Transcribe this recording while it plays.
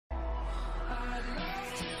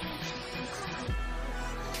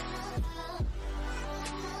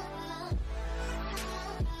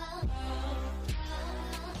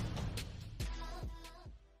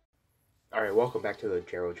Alright, welcome back to the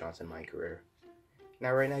Gerald MyCareer.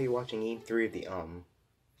 Now, right now you're watching Game 3 of the,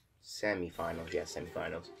 semifinals. Yeah,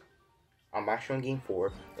 semifinals. I'm actually on Game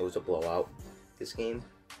 4. It was a blowout. This game,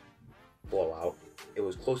 blowout. It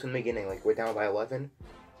was close in the beginning, like, we're down by 11.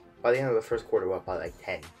 By the end of the first quarter, we're up by, like,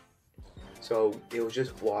 10. So, it was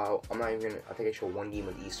just blowout. I'm not even gonna, I think I showed one game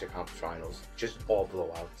of the Eastern Conference Finals. Just all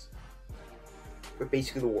blowouts. We're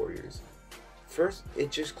basically the Warriors. First,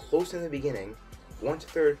 it's just close in the beginning. Once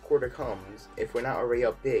the third quarter comes, if we're not already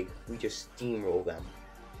up big, we just steamroll them.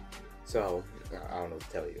 So, I don't know what to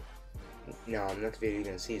tell you. Now, next video you're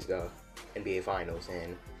going to see is the NBA Finals,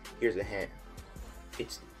 and here's a hint.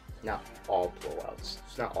 It's not all blowouts.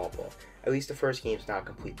 It's not all blowouts. At least the first game's not a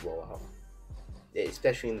complete blowout.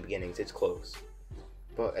 Especially in the beginnings, it's close.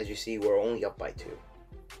 But as you see, we're only up by 2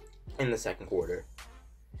 in the second quarter.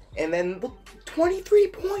 And then, look, 23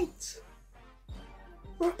 points!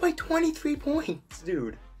 We're up by 23 points,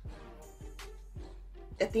 dude.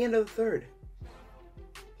 At the end of the third.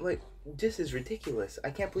 Like, this is ridiculous.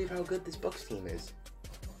 I can't believe how good this Bucks team is.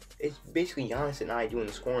 It's basically Giannis and I doing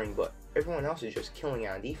the scoring, but everyone else is just killing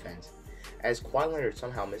it on defense. As Kawhi Leonard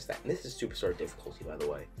somehow missed that. And this is superstar difficulty, by the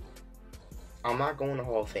way. I'm not going to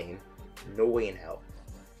Hall of Fame. No way in hell.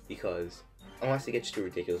 Because, unless it gets too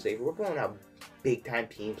ridiculous, if we're blowing out big-time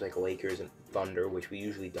teams like Lakers and Thunder, which we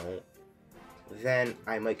usually don't, then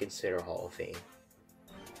I might consider Hall of Fame.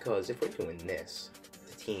 Because if we're doing this,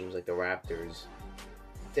 the teams like the Raptors,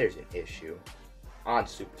 there's an issue on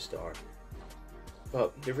Superstar.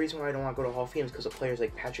 But the reason why I don't want to go to Hall of Fame is because of players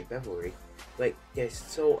like Patrick Beverley. Like, they're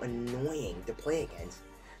so annoying to play against.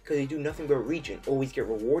 Because they do nothing but reach and always get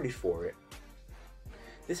rewarded for it.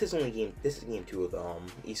 This is game 2 of the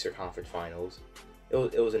Eastern Conference Finals. It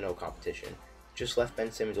was a no competition. Just left Ben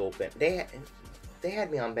Simmons open. They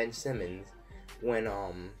had me on Ben Simmons when,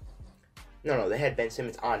 no, they had Ben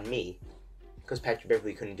Simmons on me, because Patrick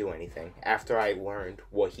Beverley couldn't do anything, after I learned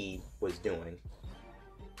what he was doing.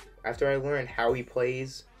 After I learned how he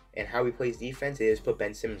plays, and how he plays defense, they just put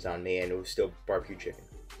Ben Simmons on me, and it was still barbecue chicken.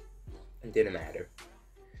 It didn't matter.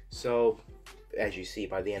 So, as you see,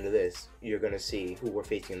 by the end of this, you're going to see who we're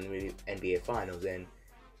facing in the NBA Finals, and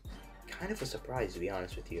kind of a surprise, to be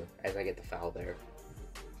honest with you, as I get the foul there.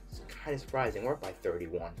 It's kind of surprising. We're up by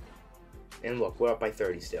 31. And look, we're up by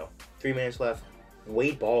 30 still. 3 minutes left.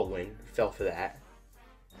 Wade Baldwin fell for that.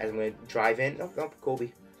 As I'm going to drive in. Nope,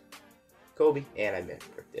 Kobe. And I missed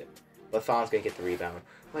it. But Thon's going to get the rebound.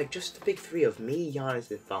 Like, just the big three of me, Giannis,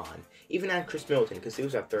 and Thon. Even add Chris Middleton, because he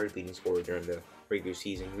was our third leading scorer during the regular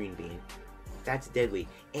season, Green Bean. That's deadly.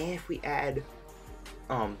 And if we add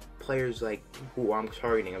players like who I'm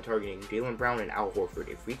targeting Jaylen Brown and Al Horford.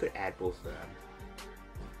 If we could add both of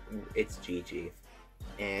them, it's GG.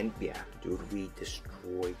 And yeah, dude, we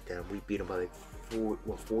destroyed them. We beat them by like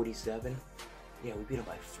 47? Yeah, we beat them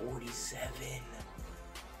by 47.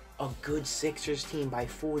 A good Sixers team by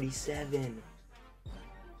 47.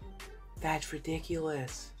 That's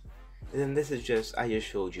ridiculous. And then this is just, I just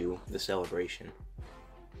showed you the celebration.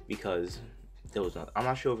 Because there was no, I'm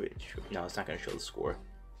not sure if it, no, it's not going to show the score.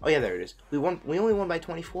 Oh yeah, there it is. We only won by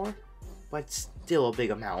 24, but still a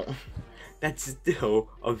big amount. That's still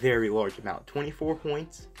a very large amount. 24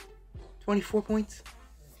 points? 24 points?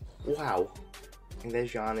 Wow. And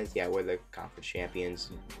there's Giannis. Yeah, we're the conference champions.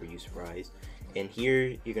 Were you surprised? And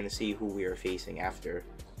here, you're going to see who we are facing after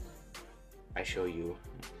I show you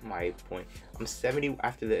my point. I'm 70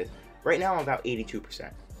 after this. Right now, I'm about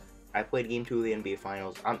 82%. I played Game 2 of the NBA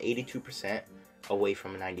Finals. I'm 82% away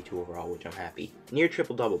from a 92 overall, which I'm happy. Near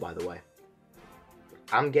triple-double, by the way.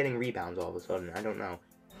 I'm getting rebounds all of a sudden. I don't know.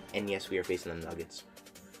 And yes, we are facing the Nuggets.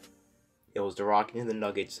 It was the Rockets and the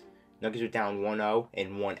Nuggets. Nuggets were down 1-0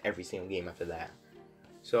 and won every single game after that.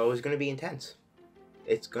 So it's going to be intense.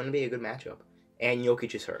 It's going to be a good matchup. And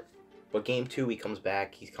Jokic is hurt. But Game 2, he comes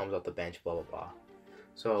back. He comes off the bench, blah, blah, blah.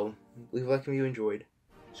 So, leave a like if you enjoyed.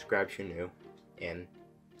 Subscribe if you're new. And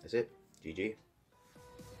that's it. GG.